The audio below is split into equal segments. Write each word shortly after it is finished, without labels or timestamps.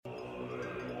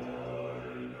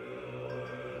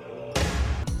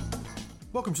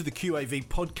Welcome to the QAV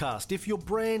podcast. If you're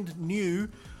brand new,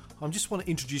 I just want to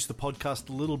introduce the podcast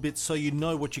a little bit so you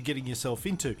know what you're getting yourself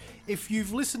into. If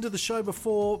you've listened to the show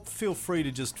before, feel free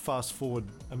to just fast forward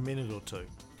a minute or two.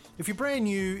 If you're brand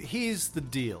new, here's the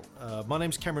deal. My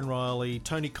name's Cameron Riley.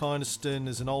 Tony Kynaston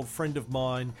is an old friend of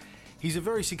mine. He's a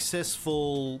very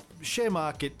successful share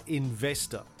market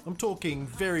investor. I'm talking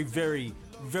very, very,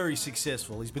 very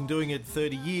successful. He's been doing it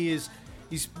 30 years.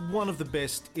 He's one of the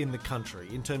best in the country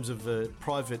in terms of a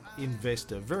private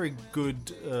investor. Very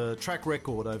good track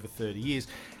record over 30 years.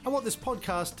 And what this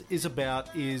podcast is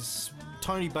about is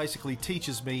Tony basically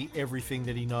teaches me everything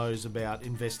that he knows about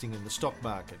investing in the stock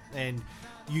market, and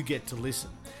you get to listen.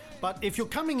 But if you're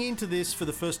coming into this for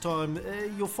the first time,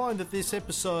 you'll find that this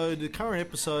episode, the current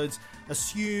episodes,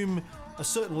 assume a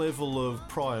certain level of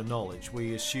prior knowledge.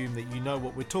 We assume that you know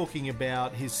what we're talking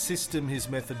about, his system, his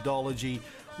methodology,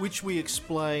 which we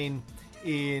explain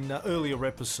in earlier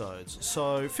episodes.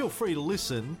 So feel free to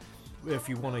listen if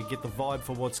you want to get the vibe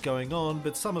for what's going on,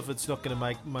 but some of it's not going to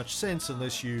make much sense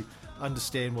unless you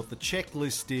understand what the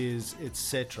checklist is,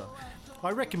 etc.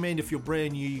 I recommend if you're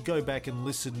brand new, you go back and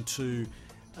listen to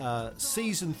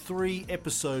Season 3,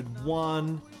 Episode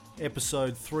 1,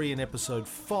 Episode 3 and Episode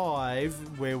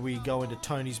 5, where we go into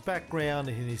Tony's background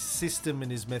and his system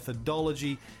and his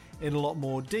methodology in a lot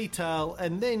more detail,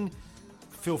 and then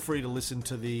feel free to listen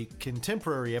to the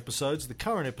contemporary episodes, the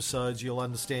current episodes. You'll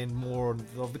understand more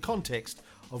of the context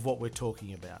of what we're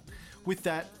talking about. With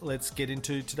that, let's get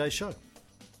into today's show.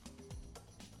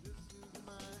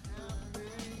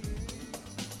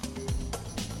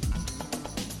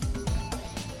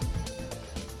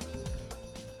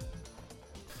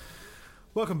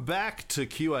 Welcome back to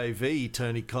QAV,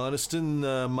 Tony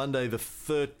Kynaston, Monday the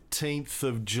 13th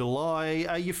of July.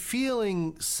 Are you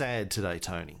feeling sad today,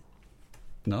 Tony?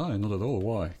 No, not at all.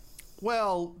 Why?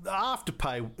 Well,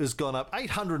 Afterpay has gone up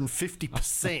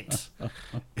 850%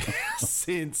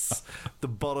 since the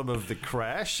bottom of the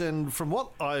crash. And from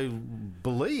what I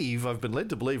believe, I've been led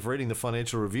to believe reading the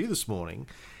Financial Review this morning,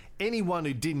 anyone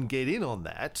who didn't get in on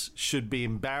that should be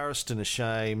embarrassed and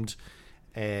ashamed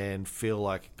and feel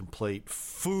like a complete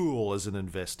fool as an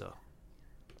investor.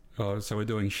 Oh, so we're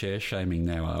doing share shaming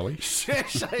now, are we? Share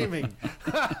shaming.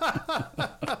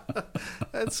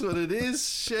 That's what it is.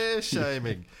 Share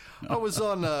shaming. I was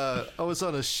on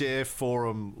a share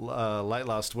forum late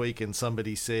last week, and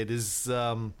somebody said, I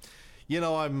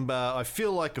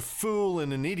feel like a fool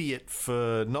and an idiot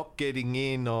for not getting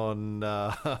in on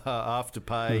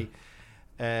Afterpay."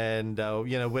 And,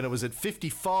 when it was at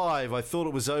 55, I thought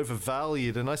it was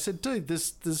overvalued. And I said, dude,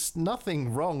 there's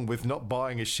nothing wrong with not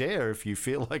buying a share if you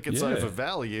feel like it's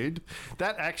overvalued.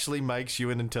 That actually makes you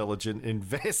an intelligent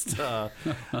investor.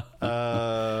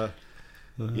 Yeah.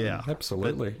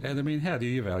 Absolutely. And, I mean, how do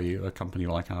you value a company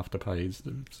like Afterpay?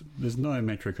 There's no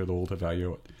metric at all to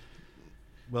value it.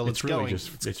 Well, it's really just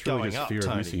fear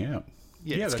of missing out.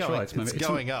 Yeah, that's right. It's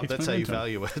going up. That's how you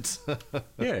value it.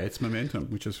 Yeah, it's momentum,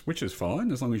 which is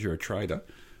fine as long as you're a trader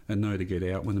and know to get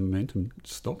out when the momentum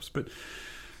stops. But,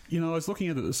 I was looking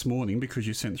at it this morning because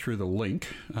you sent through the link.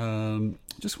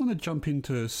 Just want to jump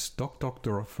into Stock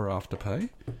Doctor for Afterpay.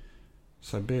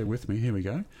 So bear with me. Here we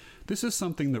go. This is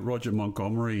something that Roger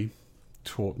Montgomery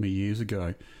taught me years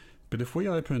ago. But if we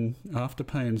open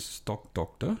Afterpay and Stock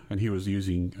Doctor, and he was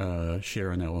using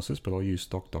share analysis, but I'll use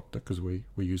Stock Doctor because we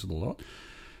use it a lot,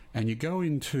 and you go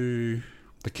into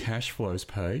the cash flows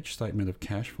page, statement of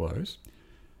cash flows,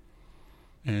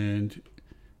 and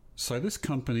so this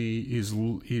company is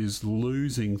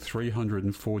losing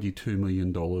 $342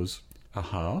 million a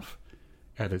half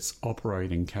at its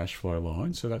operating cash flow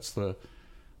line. So that's the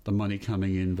money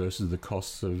coming in versus the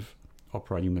costs of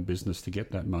operating the business to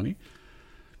get that money.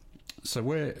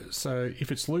 So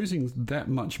if it's losing that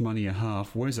much money a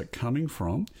half, where's it coming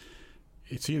from?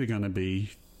 It's either going to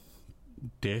be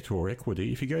debt or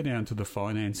equity. If you go down to the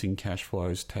financing cash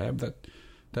flows tab,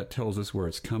 that tells us where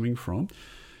it's coming from.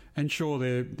 And sure,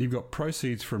 you've got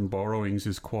proceeds from borrowings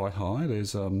is quite high.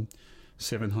 There's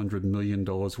 $700 million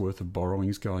worth of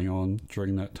borrowings going on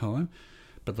during that time.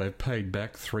 But they've paid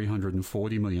back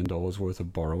 $340 million worth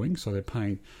of borrowing. So they're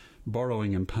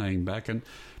borrowing and paying back. And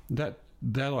that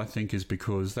I think is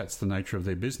because that's the nature of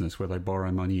their business, where they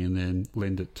borrow money and then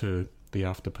lend it to the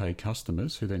Afterpay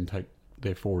customers, who then take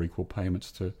their 4 equal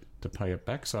payments to pay it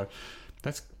back. So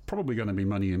that's probably going to be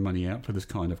money in, money out for this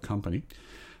kind of company.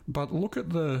 But look at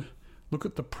the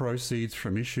proceeds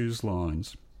from issues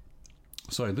lines.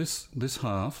 So this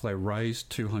half, they raised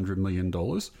 $200 million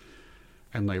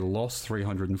and they lost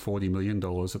 $340 million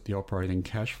at the operating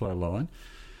cash flow line.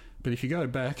 But if you go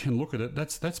back and look at it,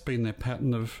 that's been their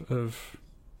pattern of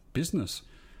business.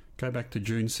 Go back to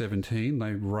June 17,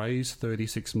 they raised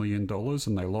 $36 million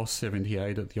and they lost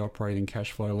 78 at the operating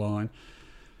cash flow line.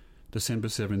 December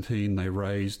 17, they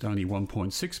raised only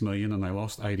 1.6 million and they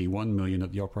lost 81 million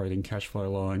at the operating cash flow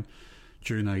line.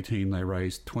 June 18, they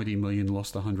raised 20 million,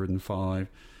 lost 105.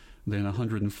 Then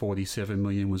 147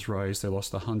 million was raised, they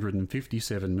lost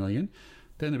 157 million.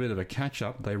 Then a bit of a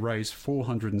catch-up, they raised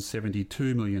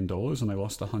 $472 million and they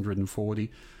lost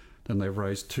 140. Then they've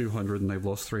raised 200 and they've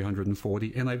lost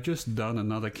 340. And they've just done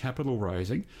another capital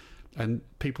raising, and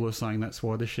people are saying that's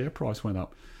why the share price went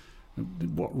up.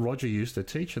 What Roger used to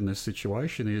teach in this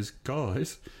situation is,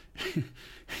 guys,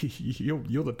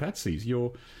 you're the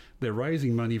patsies. They're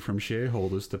raising money from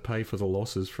shareholders to pay for the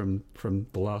losses from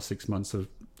the last 6 months of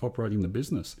operating the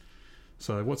business.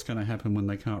 So what's going to happen when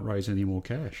they can't raise any more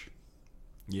cash?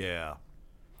 Yeah.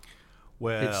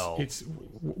 Well, it's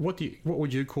what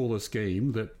would you call a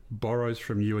scheme that borrows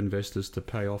from you investors to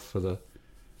pay off for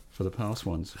the past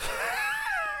ones?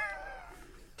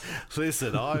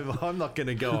 Listen, I'm not going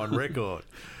to go on record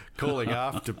calling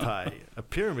Afterpay a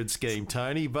pyramid scheme,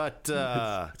 Tony, but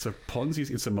it's a Ponzi.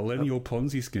 It's a millennial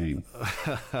Ponzi scheme.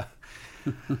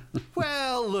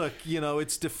 Well, look,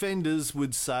 its defenders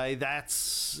would say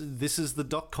this is the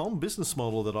 .com business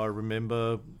model that I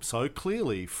remember so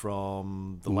clearly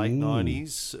from the late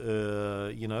 90s.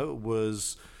 It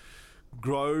was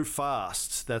grow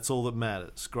fast. That's all that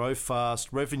matters. Grow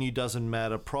fast. Revenue doesn't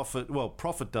matter.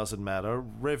 Profit doesn't matter.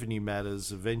 Revenue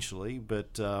matters eventually,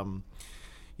 but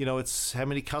it's how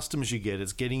many customers you get.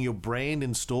 It's getting your brand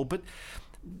installed. But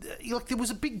look, there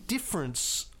was a big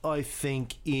difference, I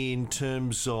think, in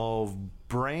terms of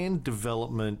brand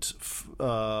development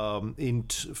for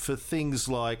things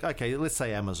like, okay, let's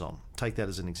say Amazon. Take that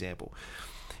as an example.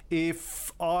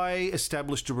 If I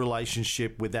established a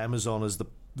relationship with Amazon as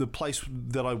the place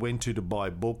that I went to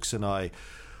buy books, and I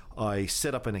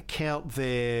set up an account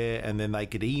there, and then they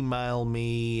could email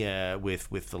me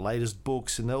with the latest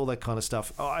books and all that kind of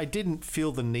stuff, I didn't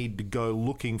feel the need to go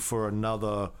looking for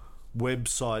another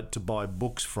website to buy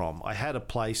books from. I had a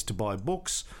place to buy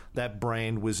books. That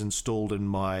brand was installed in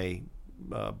my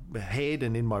head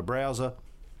and in my browser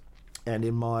and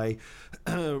in my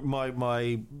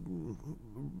my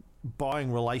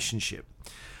buying relationship.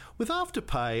 With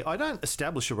Afterpay, I don't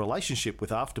establish a relationship with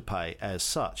Afterpay as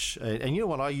such. And you know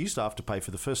what? I used Afterpay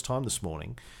for the first time this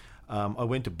morning. I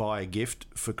went to buy a gift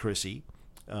for Chrissy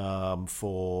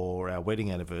for our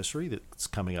wedding anniversary that's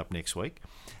coming up next week.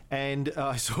 And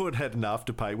I saw it had an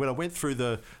Afterpay. When I went through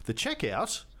the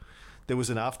checkout, there was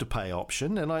an Afterpay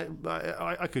option, and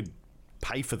I could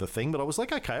pay for the thing, but I was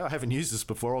like, okay, I haven't used this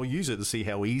before. I'll use it to see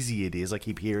how easy it is. I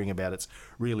keep hearing about it's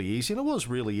really easy, and it was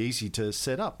really easy to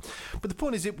set up. But the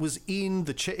point is, it was in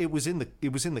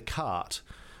the cart,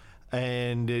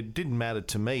 and it didn't matter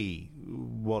to me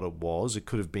what it was. It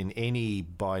could have been any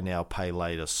buy now, pay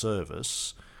later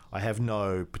service. I have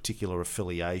no particular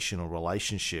affiliation or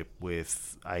relationship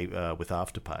with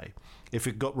Afterpay. If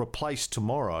it got replaced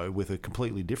tomorrow with a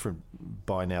completely different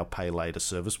buy now, pay later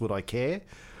service, would I care?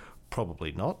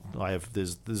 Probably not.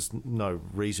 There's no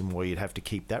reason why you'd have to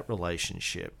keep that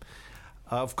relationship.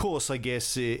 Of course, I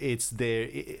guess it's their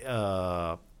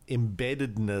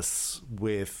embeddedness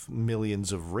with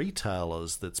millions of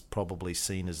retailers that's probably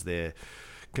seen as their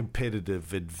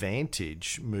competitive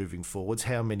advantage moving forwards.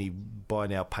 How many buy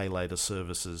now, pay later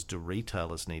services do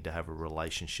retailers need to have a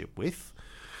relationship with?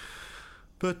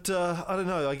 But I don't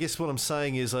know. I guess what I'm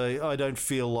saying is I don't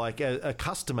feel like a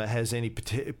customer has any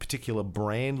particular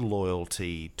brand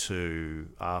loyalty to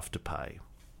Afterpay.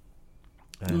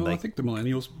 I think the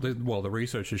millennials, the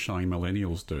research is showing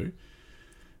millennials do.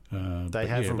 But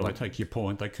I take your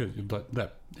point. They could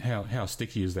how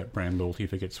sticky is that brand loyalty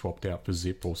if it gets swapped out for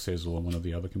Zip or Sezzle or one of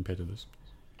the other competitors?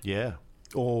 Yeah.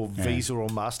 Or Visa or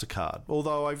MasterCard.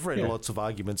 Although I've read lots of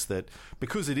arguments that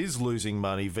because it is losing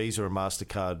money, Visa and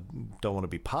MasterCard don't want to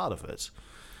be part of it.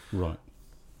 Right.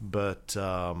 But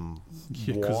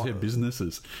because they're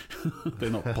businesses. They're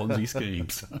not Ponzi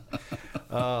schemes.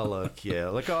 Oh, look, yeah.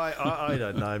 Look, I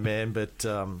don't know, man, but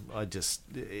I just...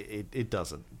 It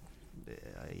doesn't...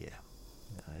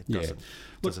 It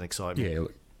doesn't excite me. Yeah,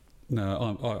 look,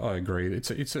 no, I agree.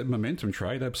 It's a momentum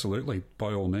trade, absolutely,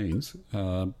 by all means.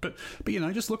 But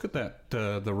just look at that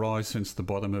the rise since the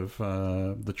bottom of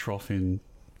the trough in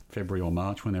February or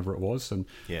March, whenever it was, and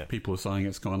people are saying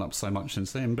it's gone up so much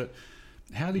since then. But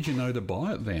how did you know to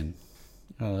buy it then?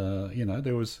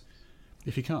 There was,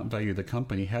 if you can't value the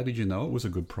company, how did you know it was a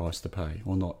good price to pay,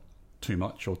 or not too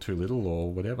much or too little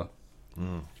or whatever?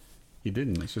 You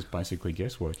didn't. It's just basically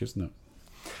guesswork, isn't it?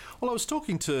 Well, I was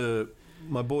talking to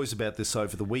my boys about this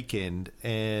over the weekend,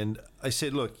 and I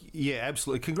said, look, yeah,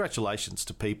 absolutely, congratulations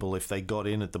to people if they got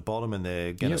in at the bottom and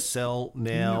they're going to sell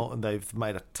now and they've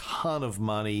made a ton of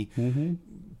money.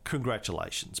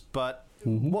 Congratulations. But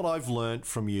what I've learned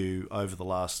from you over the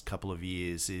last couple of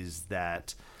years is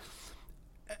that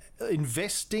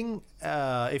investing,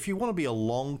 if you want to be a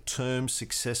long-term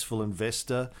successful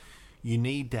investor, you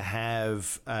need to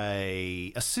have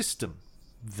a system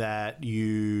that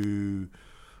you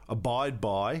abide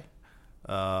by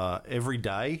every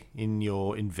day in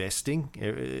your investing,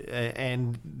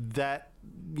 and that,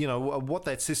 you know, what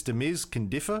that system is can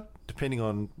differ depending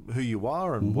on who you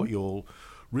are and what your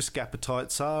risk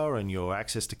appetites are and your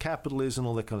access to capital is and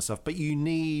all that kind of stuff. But you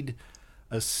need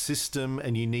a system,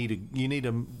 and you need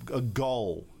a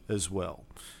goal as well,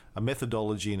 a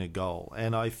methodology and a goal.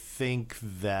 And I think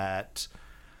that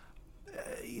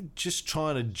just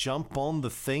trying to jump on the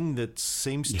thing that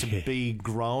seems to be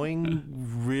growing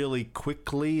really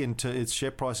quickly into its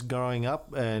share price going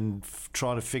up and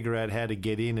trying to figure out how to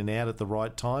get in and out at the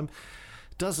right time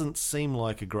doesn't seem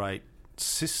like a great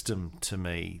system to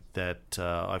me that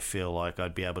I feel like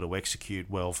I'd be able to execute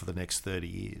well for the next 30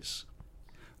 years.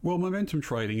 Well, momentum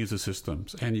trading is a system,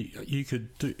 and you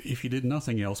could do, if you did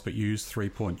nothing else but use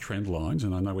 3-point trend lines,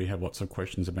 and I know we have lots of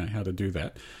questions about how to do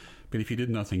that, but if you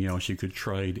did nothing else, you could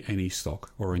trade any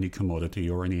stock or any commodity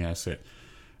or any asset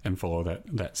and follow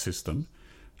that system.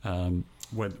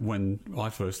 When I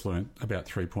first learned about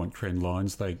 3-point trend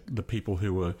lines, the people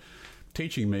who were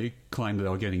teaching me claimed that they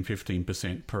were getting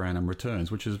 15% per annum returns,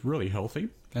 which is really healthy,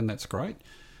 and that's great.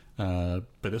 But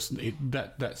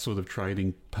that sort of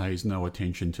trading pays no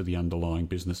attention to the underlying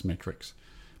business metrics.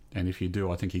 And if you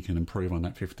do, I think you can improve on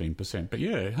that 15%. But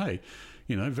yeah, hey,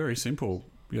 you know, very simple.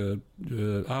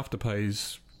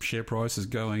 Afterpay's share price is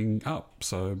going up,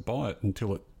 so buy it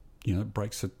until it, you know,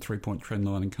 breaks a 3-point trend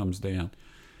line and comes down.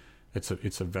 It's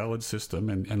a valid system,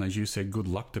 and as you said, good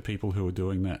luck to people who are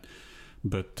doing that.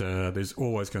 But there's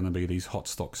always going to be these hot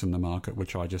stocks in the market,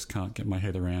 which I just can't get my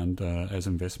head around as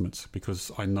investments,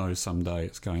 because I know someday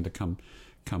it's going to come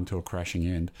to a crashing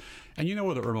end. And you know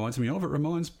what it reminds me of? It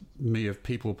reminds me of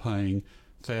people paying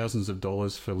thousands of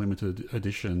dollars for limited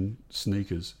edition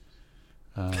sneakers,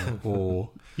 or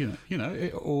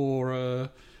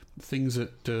things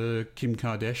that Kim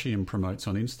Kardashian promotes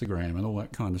on Instagram and all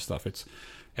that kind of stuff.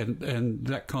 And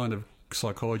that kind of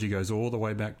psychology goes all the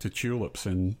way back to tulips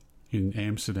in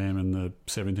Amsterdam in the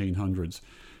 1700s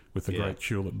with the great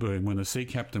tulip boom, when a sea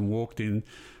captain walked in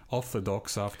off the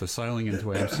docks after sailing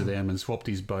into Amsterdam and swapped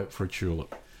his boat for a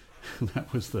tulip.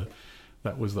 That was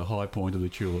the high point of the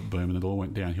tulip boom, and it all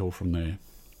went downhill from there.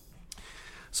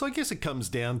 So I guess it comes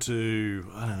down to,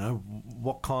 I don't know,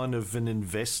 what kind of an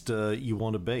investor you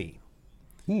want to be.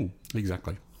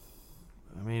 Exactly.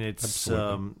 I mean, it's I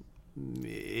don't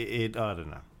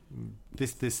know.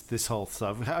 This whole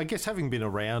stuff, I guess, having been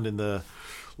around in the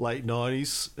late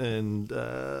 90s and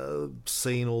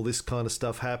seen all this kind of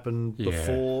stuff happen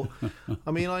before,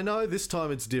 I mean, I know this time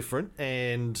it's different,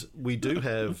 and we do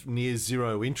have near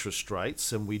zero interest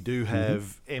rates, and we do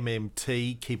have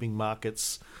MMT keeping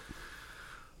markets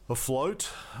afloat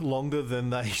longer than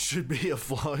they should be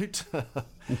afloat.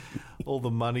 All the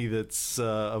money that's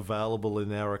available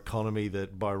in our economy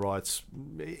that by rights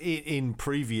in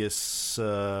previous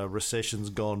recessions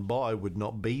gone by would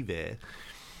not be there.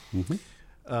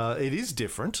 It is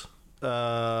different,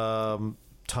 Tony.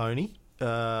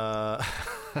 I'd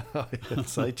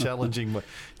say channeling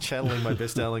my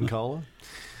best Alan Kohler.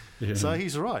 Yeah. So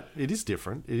he's right. It is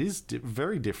different. It is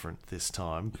very different this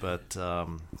time, but I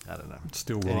don't know. It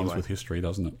still rhymes with history,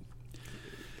 doesn't it?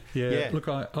 Yeah. Look,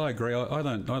 I agree. I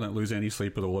don't lose any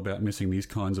sleep at all about missing these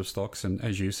kinds of stocks. And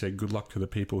as you said, good luck to the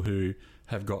people who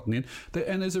have gotten in.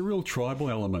 And there's a real tribal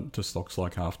element to stocks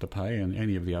like Afterpay and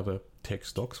any of the other tech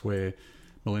stocks where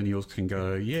millennials can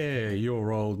go, yeah,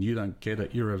 you're old, you don't get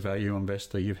it, you're a value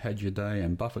investor, you've had your day,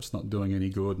 and Buffett's not doing any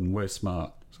good, and we're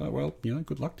smart. So, well, you know,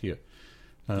 good luck to you.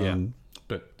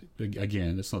 But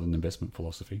again, it's not an investment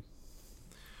philosophy.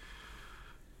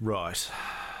 Right.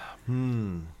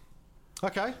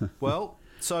 Okay. Well,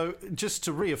 so just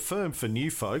to reaffirm for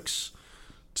new folks,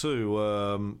 too,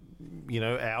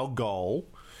 our goal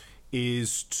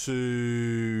is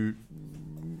to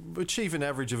achieve an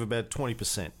average of about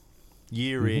 20%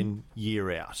 year in, year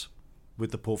out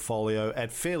with the portfolio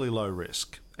at fairly low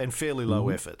risk and fairly low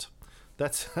effort.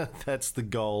 That's the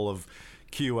goal of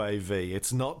QAV.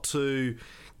 It's not to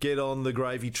get on the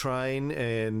gravy train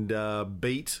and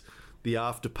beat the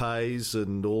Afterpays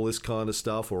and all this kind of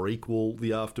stuff, or equal the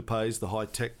Afterpays, the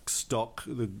high-tech stock,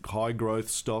 the high-growth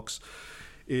stocks.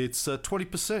 It's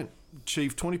 20%.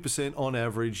 achieved 20% on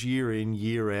average year in,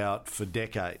 year out for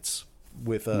decades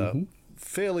with a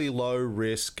fairly low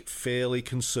risk, fairly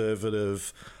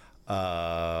conservative,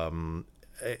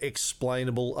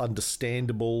 explainable,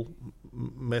 understandable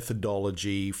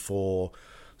methodology for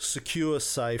secure,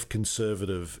 safe,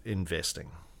 conservative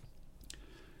investing.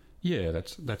 Yeah,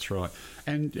 that's right.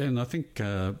 And I think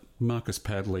Marcus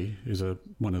Padley is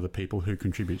one of the people who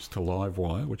contributes to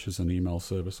Livewire, which is an email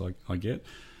service I get.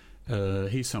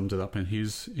 He summed it up in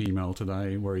his email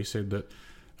today where he said that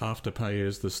Afterpay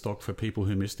is the stock for people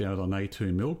who missed out on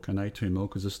A2 Milk, and A2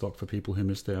 Milk is a stock for people who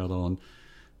missed out on,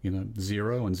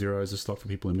 Xero, and Xero is a stock for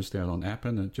people who missed out on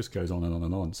Appen, and it just goes on and on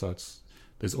and on. So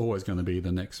there's always going to be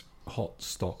the next hot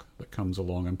stock that comes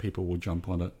along and people will jump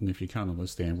on it, and if you can't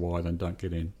understand why, then don't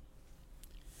get in.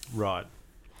 Right.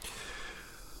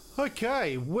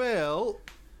 Okay, well,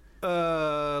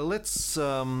 let's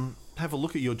have a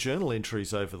look at your journal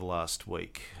entries over the last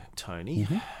week, Tony.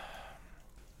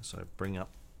 So bring up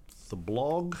the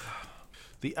blog.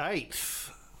 The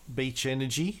 8th, Beach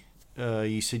Energy.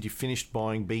 You said you finished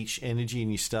buying Beach Energy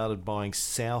and you started buying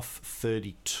South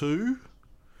 32.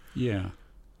 Yeah.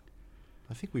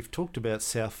 I think we've talked about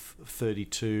South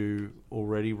 32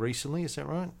 already recently, is that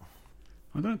right?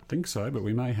 I don't think so, but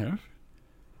we may have.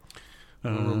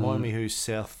 Remind me who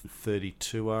South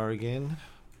 32 are again.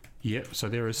 Yep, so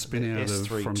they're a spin out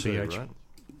from BHP. Right?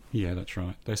 Yeah, that's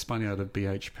right. They spun out of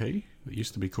BHP. It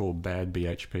used to be called Bad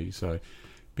BHP. So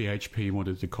BHP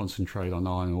wanted to concentrate on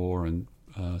iron ore and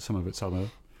some of its other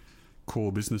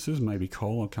core businesses, maybe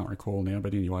coal, I can't recall now,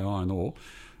 but anyway, iron ore.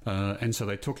 And so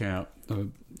they took out,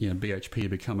 BHP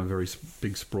had become a very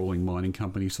big sprawling mining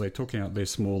company, so they took out their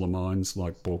smaller mines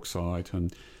like bauxite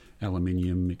and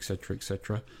aluminium,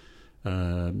 etc.,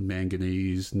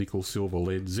 manganese, nickel, silver,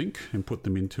 lead, zinc, and put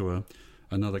them into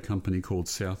another company called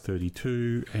South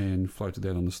 32 and floated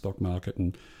that on the stock market,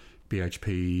 and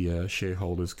BHP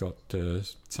shareholders got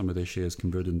some of their shares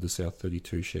converted into South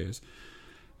 32 shares.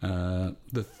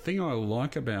 The thing I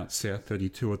like about South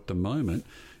 32 at the moment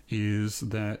is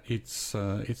that it's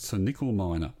a nickel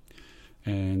miner,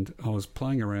 and I was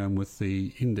playing around with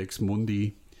the Index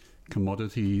Mundi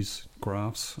commodities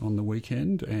graphs on the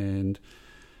weekend, and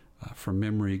from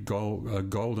memory, gold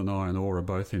and iron ore are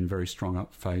both in very strong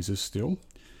up phases still,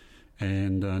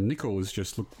 and nickel is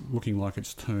just looking like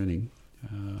it's turning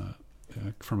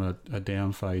from a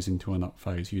down phase into an up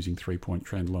phase using 3-point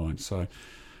trend lines. So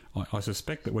I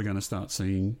suspect that we're going to start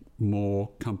seeing more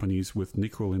companies with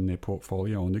nickel in their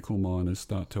portfolio, or nickel miners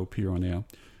start to appear on our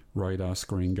radar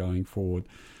screen going forward.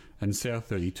 And South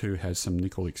 32 has some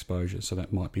nickel exposure, so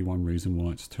that might be one reason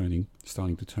why it's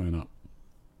starting to turn up.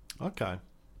 Okay.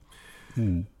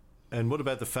 And what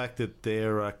about the fact that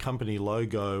their company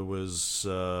logo was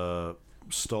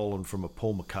stolen from a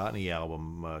Paul McCartney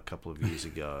album a couple of years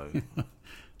ago?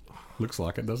 Looks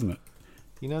like it, doesn't it?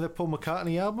 You know that Paul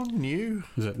McCartney album, New?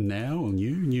 Is it Now or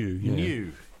New? New, yeah.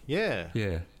 New, yeah.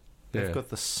 Yeah. They've got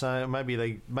the same. Maybe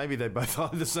they both are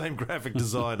the same graphic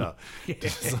designer.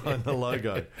 Design the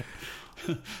logo.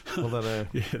 Although,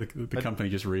 the company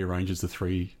just rearranges the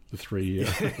three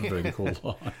vertical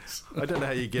lines. I don't know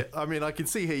how you get. I mean, I can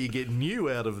see how you get New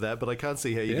out of that, but I can't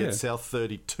see how you get South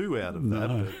 32 out of that.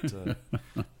 No.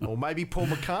 But, or maybe Paul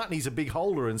McCartney's a big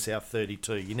holder in South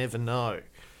 32. You never know.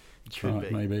 It could be.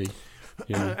 Maybe.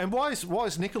 Yeah. And why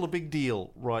is nickel a big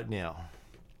deal right now?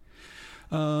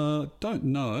 Don't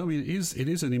know. I mean, it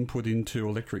is an input into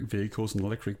electric vehicles and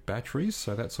electric batteries,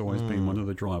 so that's always been one of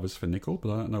the drivers for nickel,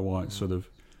 but I don't know why it's sort of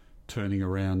turning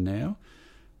around now.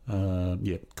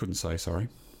 Couldn't say, sorry.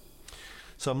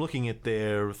 So I'm looking at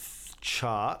their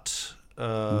chart.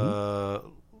 What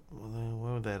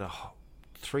was that?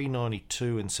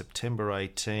 392 in September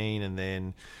 18, and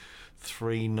then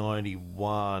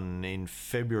 391 in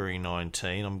February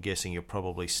 19. I'm guessing you're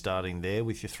probably starting there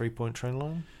with your 3-point trend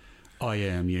line? I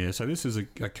am, yeah. So this is a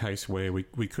case where we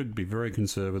could be very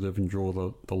conservative and draw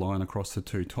the line across the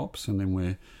two tops, and then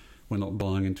we're not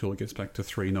buying until it gets back to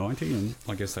 390, and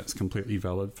I guess that's completely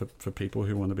valid for people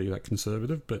who want to be that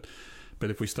conservative. But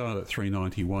if we start at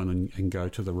 391 and go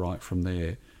to the right from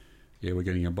there, we're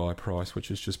getting a buy price,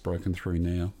 which is just broken through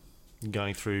now.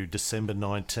 Going through December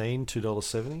 19,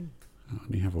 $2.70? Let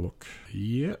me have a look.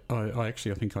 Yeah, I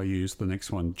think I used the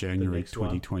next one, January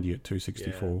 2020 at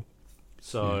 264. Yeah.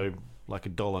 So like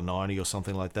 $1.90 or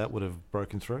something like that would have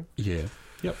broken through? Yeah.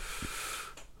 Yep.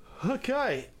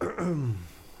 Okay.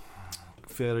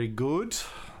 Very good.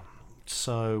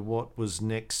 So what was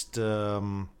next?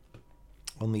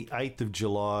 on the 8th of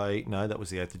July. No, that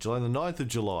was the 8th of July. On the 9th of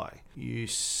July, you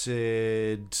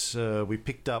said we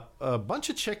picked up a bunch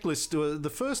of checklists, the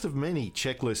first of many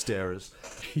checklist errors.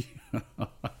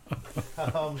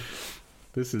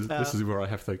 This is where I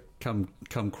have to come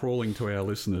crawling to our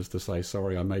listeners to say,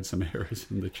 sorry, I made some errors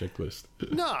in the checklist.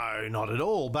 No, not at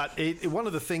all. But one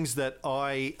of the things that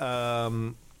I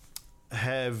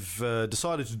have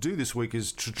decided to do this week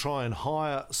is to try and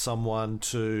hire someone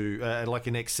to, like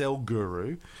an Excel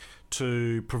guru,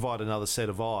 to provide another set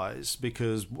of eyes,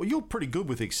 because you're pretty good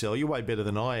with Excel. You're way better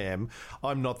than I am.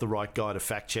 I'm not the right guy to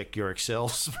fact check your Excel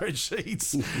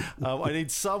spreadsheets. I need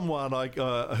someone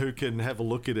who can have a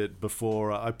look at it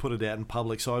before I put it out in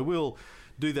public. So I will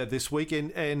do that this week.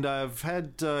 And I've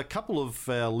had a couple of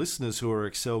our listeners who are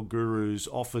Excel gurus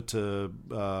offer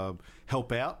to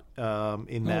help out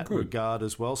in that regard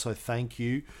as well. So thank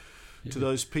you to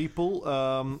those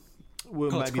people.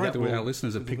 It's great that our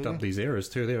listeners have picked up these errors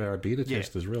too. They're our beta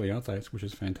testers, really, aren't they? Which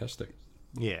is fantastic.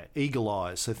 Yeah, eagle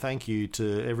eyes. So thank you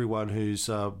to everyone who's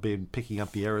been picking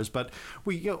up the errors. But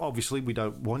we obviously we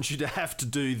don't want you to have to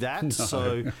do that. No.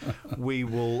 So we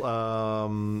will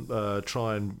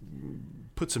try and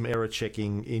put some error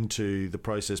checking into the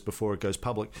process before it goes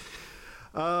public.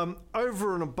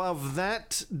 Over and above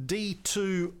that,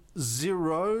 D20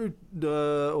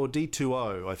 or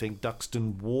D20, I think,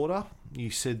 Duxton Water. You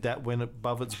said that went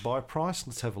above its buy price.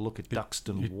 Let's have a look at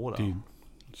Duxton Water. Did.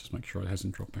 Just make sure it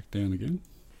hasn't dropped back down again.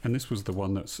 And this was the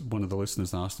one that's one of the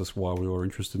listeners asked us why we were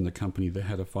interested in the company that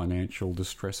had a financial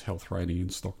distress health rating in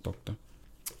Stock Doctor.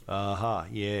 Aha,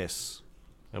 yes.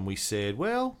 And we said,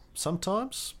 well,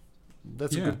 sometimes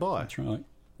that's a good buy. That's right.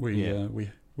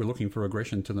 We're looking for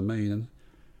regression to the mean, and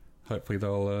hopefully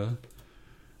the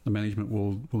management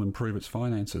will improve its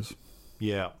finances.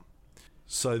 Yeah.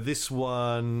 So this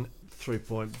one,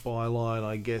 3-point byline,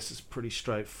 I guess, is pretty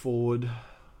straightforward.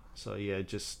 So yeah,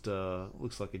 just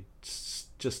looks like it's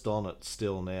just on it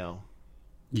still now.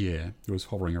 Yeah, it was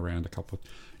hovering around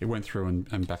it went through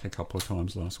and back a couple of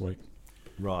times last week.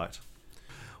 Right.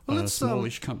 Well, it's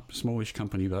smallish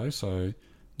company though, so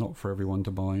not for everyone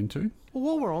to buy into. Well,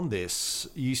 while we're on this,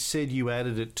 you said you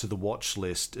added it to the watch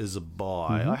list as a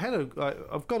buy.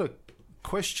 Mm-hmm. I've got a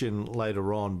question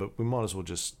later on, but we might as well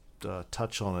just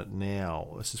touch on it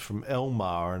now. This is from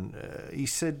Elmar, and he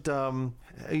said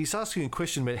he's asking a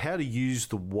question about how to use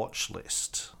the watch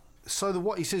list.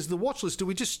 So he says the watch list, do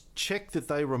we just check that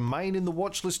they remain in the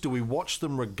watch list? Do we watch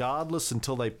them regardless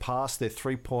until they pass their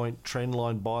 3-point trend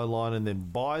line, buy line, and then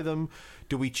buy them?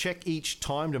 Do we check each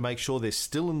time to make sure they're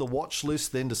still in the watch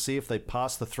list, then to see if they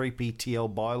pass the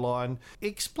 3PTL buy line?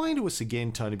 Explain to us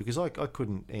again, Tony, because I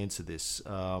couldn't answer this.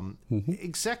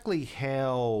 Exactly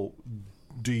how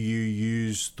do you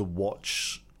use the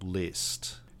watch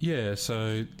list? Yeah,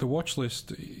 so the watch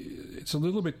list, it's a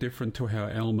little bit different to how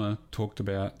Elmer talked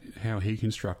about how he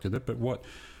constructed it, but what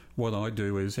I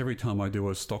do is every time I do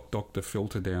a Stock Doctor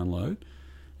filter download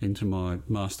into my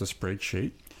master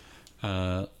spreadsheet,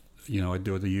 I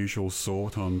do the usual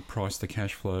sort on price to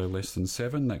cash flow less than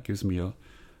 7. That gives me a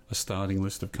starting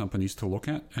list of companies to look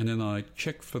at, and then I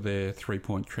check for their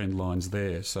 3-point trend lines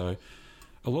there. So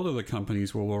a lot of the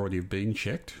companies will already have been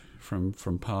checked from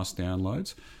past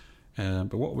downloads.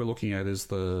 But what we're looking at is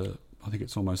I think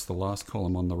it's almost the last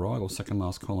column on the right, or second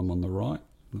last column on the right.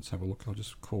 Let's have a look. I'll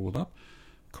just call it up.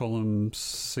 Column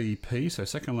CP, so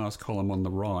second last column on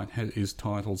the right, is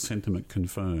titled Sentiment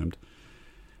Confirmed.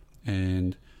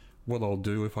 And what I'll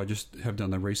do if I just have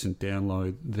done a recent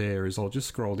download there is I'll just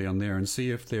scroll down there and see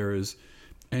if there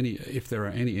are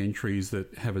any entries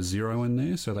that have a 0 in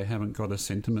there, so they haven't got a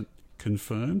sentiment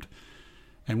confirmed.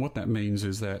 And what that means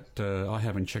is that I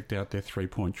haven't checked out their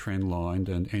 3-point trend line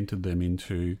and entered them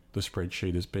into the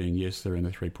spreadsheet as being, yes, they're in a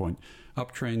 3-point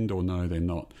uptrend, or no, they're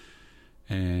not.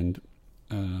 And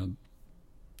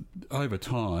over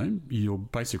time, you'll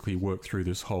basically work through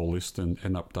this whole list and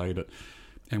update it.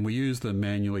 And we use the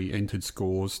manually entered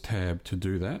scores tab to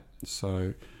do that.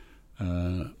 So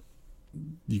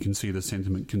you can see the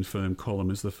sentiment confirmed column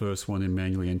is the first one in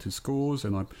manually entered scores,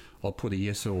 and I'll put a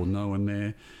yes or no in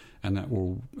there, and that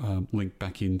will link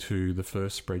back into the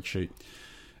first spreadsheet.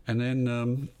 And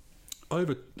then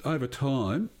over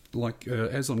time, like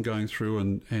as I'm going through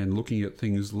and looking at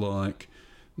things like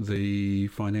the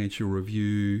Financial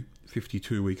Review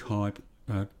 52-week high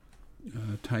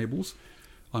tables,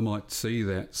 I might see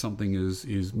that something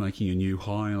is making a new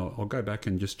high, and I'll go back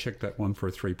and just check that one for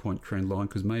a 3-point trend line,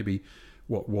 because maybe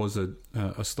what was a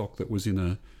stock that was in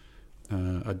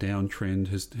a downtrend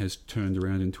has turned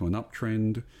around into an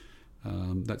uptrend.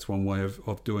 That's one way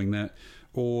of doing that.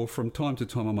 or from time to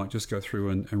time I might just go through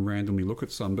and randomly look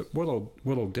at some. But what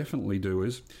I'll definitely do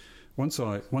is once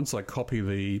I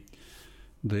copy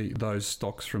those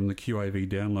stocks from the QAV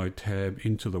download tab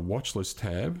into the watch list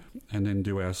tab, and then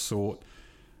do our sort,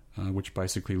 which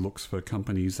basically looks for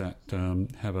companies that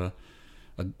don't have a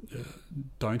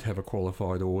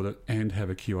qualified audit and have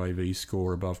a QAV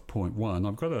score above 0.1.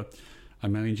 I've got a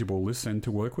manageable list then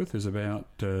to work with. There's about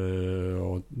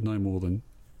no more than,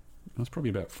 there's probably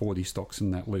about 40 stocks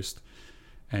in that list,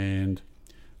 and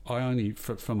I only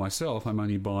for myself I'm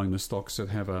only buying the stocks that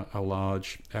have a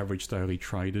large average daily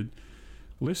traded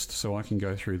list, so I can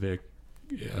go through there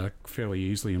fairly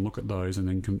easily and look at those and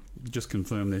then just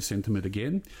confirm their sentiment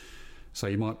again. So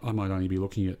I might only be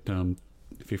looking at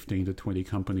 15 to 20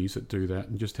 companies that do that,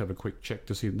 and just have a quick check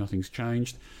to see that nothing's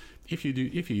changed. If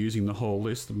you're using the whole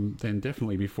list, then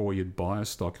definitely before you'd buy a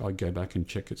stock, I'd go back and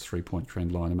check its 3-point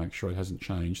trend line and make sure it hasn't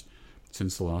changed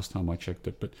since the last time I checked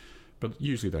it. But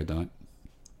usually they don't.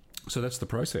 So that's the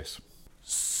process.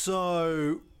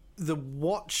 So the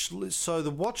watch list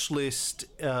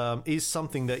is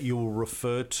something that you'll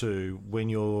refer to when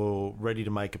you're ready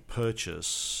to make a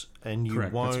purchase, and you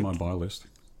Correct, won't. that's my buy list.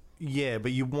 Yeah,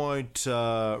 but you won't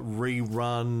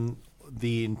rerun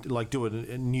do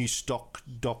a new stock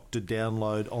doctor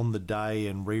download on the day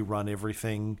and rerun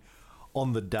everything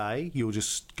on the day. You'll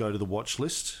just go to the watch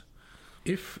list.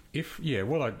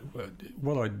 What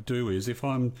I do is, if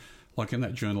I'm like in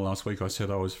that journal last week, I said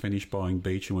I was finished buying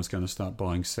Beach and was going to start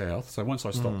buying South. So once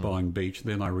I stopped buying Beach,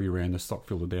 then I reran the stock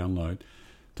filter download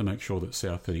to make sure that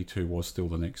South 32 was still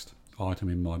the next item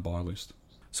in my buy list.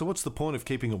 So what's the point of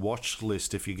keeping a watch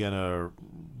list if you're going to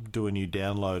do a new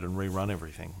download and rerun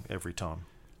everything every time?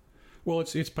 Well,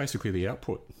 it's basically the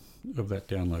output of that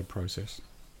download process.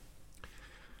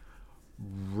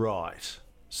 Right.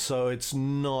 So it's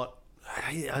not.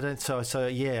 I don't. So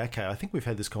yeah. Okay. I think we've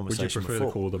had this conversation before. Would you prefer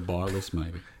to call it a buy list,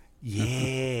 maybe?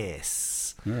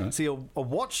 Yes. All right. See, a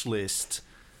watch list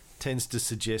tends to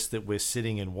suggest that we're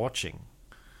sitting and watching,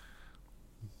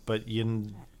 but you're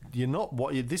not.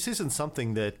 This isn't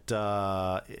something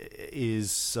that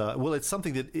is. It's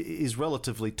something that is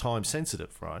relatively time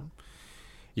sensitive, right?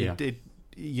 Yeah.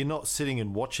 You're not sitting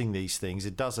and watching these things.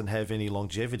 It doesn't have any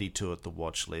longevity to it. The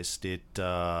watch list. It's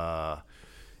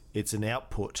an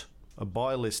output, a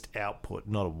buy list output,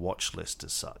 not a watch list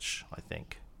as such. I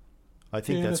think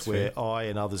that's where fair. I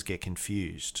and others get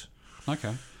confused.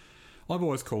 Okay, I've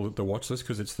always called it the watch list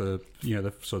because it's the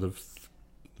sort of,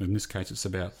 in this case, it's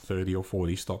about 30 or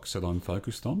 40 stocks that I'm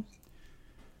focused on.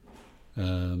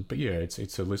 But yeah,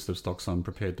 it's a list of stocks I'm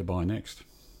prepared to buy next.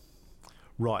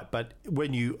 Right, but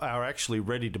when you are actually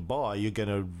ready to buy, you're going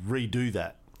to redo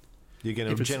that. You're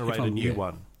going to generate a new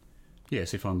one.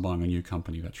 Yes, if I'm buying a new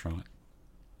company, that's right.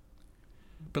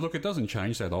 But look, it doesn't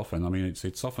change that often. I mean,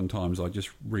 it's oftentimes I just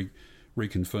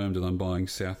reconfirm that I'm buying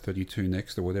South 32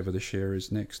 next, or whatever the share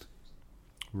is next.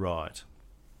 Right.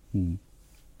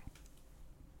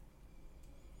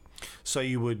 So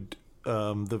you would,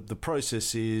 the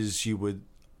process is you would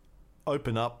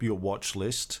open up your watch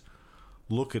list,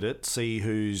 look at it, see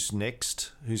who's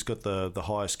next, who's got the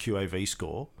highest QAV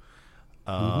score,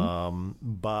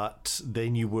 but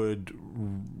then you would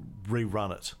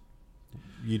rerun it.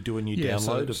 You do a new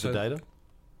download of the data?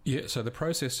 Yeah, so the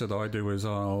process that I do is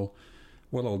I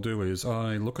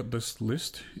look at this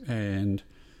list and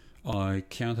I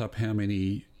count up how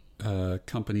many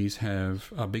companies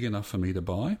are big enough for me to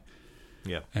buy.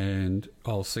 Yeah, and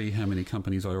I'll see how many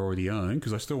companies I already own,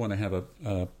 because I still want to have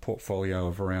a portfolio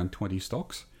of around 20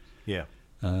 stocks. Yeah,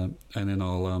 and then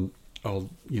I'll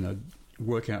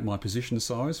work out my position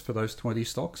size for those 20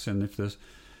 stocks, and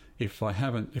if I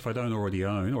don't already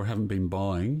own or haven't been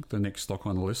buying the next stock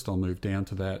on the list, I'll move down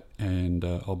to that and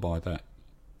I'll buy that.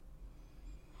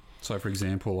 So, for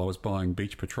example, I was buying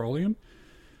Beach Petroleum,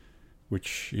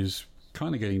 which is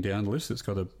kind of getting down the list. It's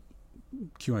got a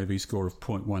QAV score of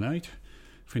 0.18.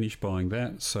 Finished buying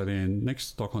that. So then next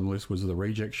stock on the list was the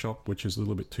Reject Shop, which is a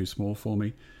little bit too small for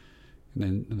me.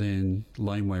 And then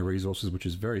Laneway Resources, which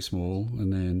is very small.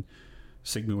 And then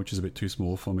Sigma, which is a bit too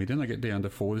small for me. Then I get down to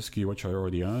Fortescue, which I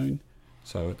already own.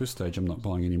 So at this stage, I'm not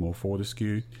buying any more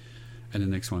Fortescue. And the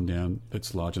next one down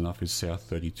that's large enough is South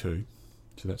 32.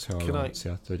 So that's how I run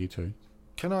South 32.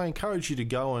 Can I encourage you to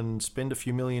go and spend a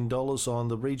few $1 million on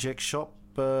the Reject Shop,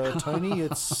 Tony?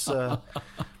 It's...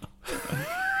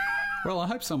 Well, I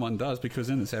hope someone does, because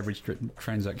then its average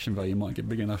transaction value might get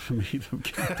big enough for me to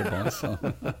buy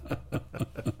some.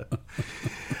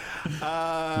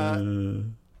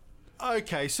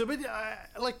 Okay, so but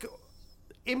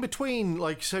in between,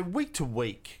 so week to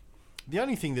week, the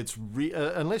only thing that's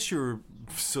unless you're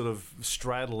sort of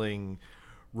straddling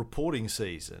reporting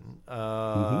season,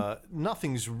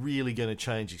 nothing's really going to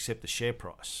change except the share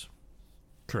price.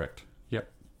 Correct.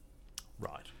 Yep.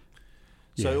 Right.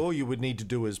 So Yeah. all you would need to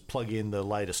do is plug in the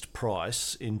latest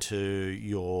price into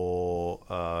your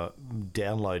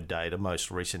download data, most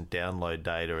recent download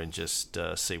data, and just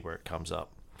see where it comes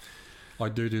up. I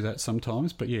do that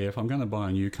sometimes, but yeah, if I'm going to buy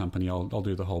a new company, I'll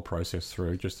do the whole process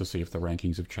through just to see if the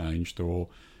rankings have changed or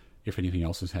if anything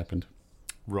else has happened.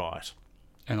 Right.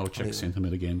 And I'll check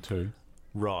sentiment again too.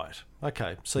 Right.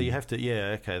 Okay. So you have to,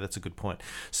 okay, that's a good point.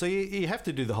 So you have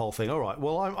to do the whole thing. All right.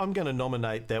 Well, I'm going to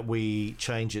nominate that we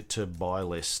change it to buy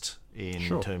list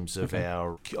in terms of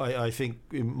our... I think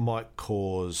it might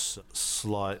cause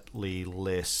slightly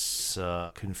less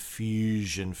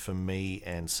confusion for me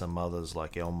and some others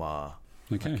like Elmar.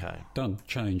 Okay. Done.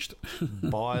 Changed.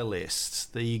 Buy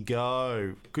list. There you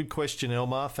go. Good question,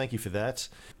 Elmar. Thank you for that.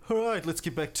 All right, let's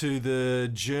get back to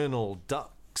the journal.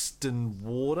 Duxton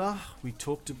Water we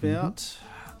talked about.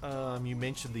 You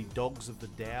mentioned the Dogs of the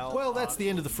Dow. Well, that's the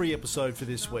end of the free episode for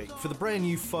this week. For the brand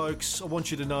new folks, I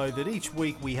want you to know that each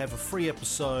week we have a free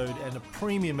episode and a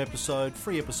premium episode.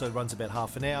 Free episode runs about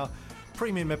half an hour.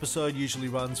 Premium episode usually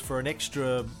runs for an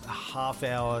extra half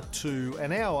hour to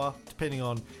an hour, depending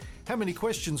on how many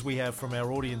questions we have from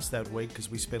our audience that week,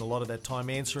 because we spend a lot of that time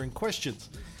answering questions.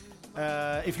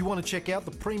 If you want to check out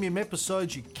the premium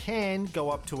episodes, you can go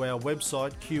up to our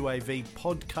website,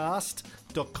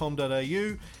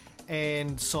 qavpodcast.com.au,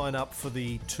 and sign up for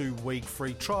the 2-week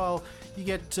free trial. You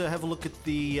get to have a look at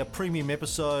the premium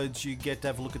episodes, you get to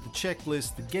have a look at the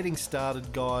checklist, the getting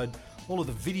started guide, all of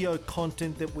the video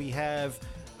content that we have.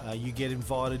 You get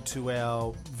invited to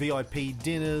our VIP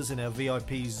dinners and our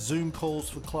VIP Zoom calls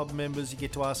for club members. You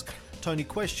get to ask Tony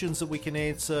questions that we can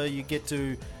answer. You get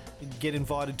to get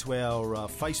invited to our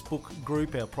Facebook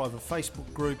group, our private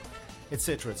Facebook group,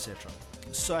 etc., etc.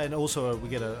 So, and also we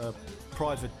get a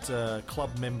private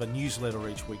club member newsletter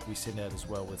each week we send out as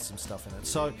well with some stuff in it.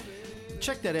 So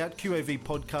check that out,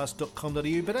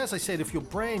 qavpodcast.com.au. But as I said, if you're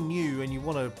brand new and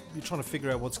you're trying to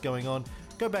figure out what's going on,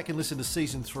 go back and listen to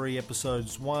Season 3,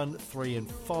 Episodes 1, 3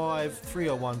 and 5,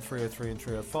 301, 303 and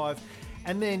 305.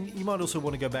 And then you might also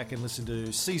want to go back and listen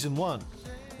to Season 1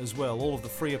 as well, all of the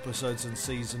free episodes in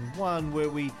Season 1, where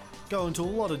we go into a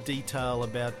lot of detail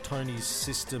about Tony's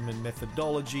system and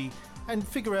methodology and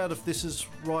figure out if this is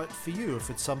right for you, if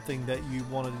it's something that you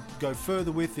want to go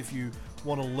further with, if you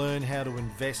want to learn how to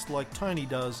invest like Tony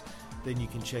does, then you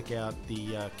can check out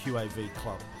the QAV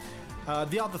Club.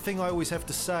 The other thing I always have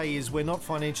to say is we're not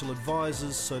financial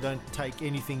advisors, so don't take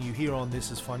anything you hear on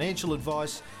this as financial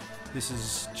advice. This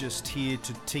is just here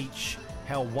to teach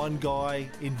how one guy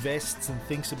invests and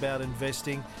thinks about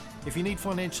investing. If you need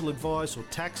financial advice or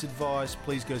tax advice,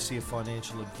 please go see a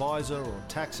financial advisor or a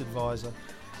tax advisor.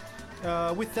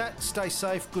 With that, stay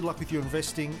safe, good luck with your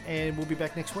investing, and we'll be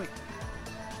back next week.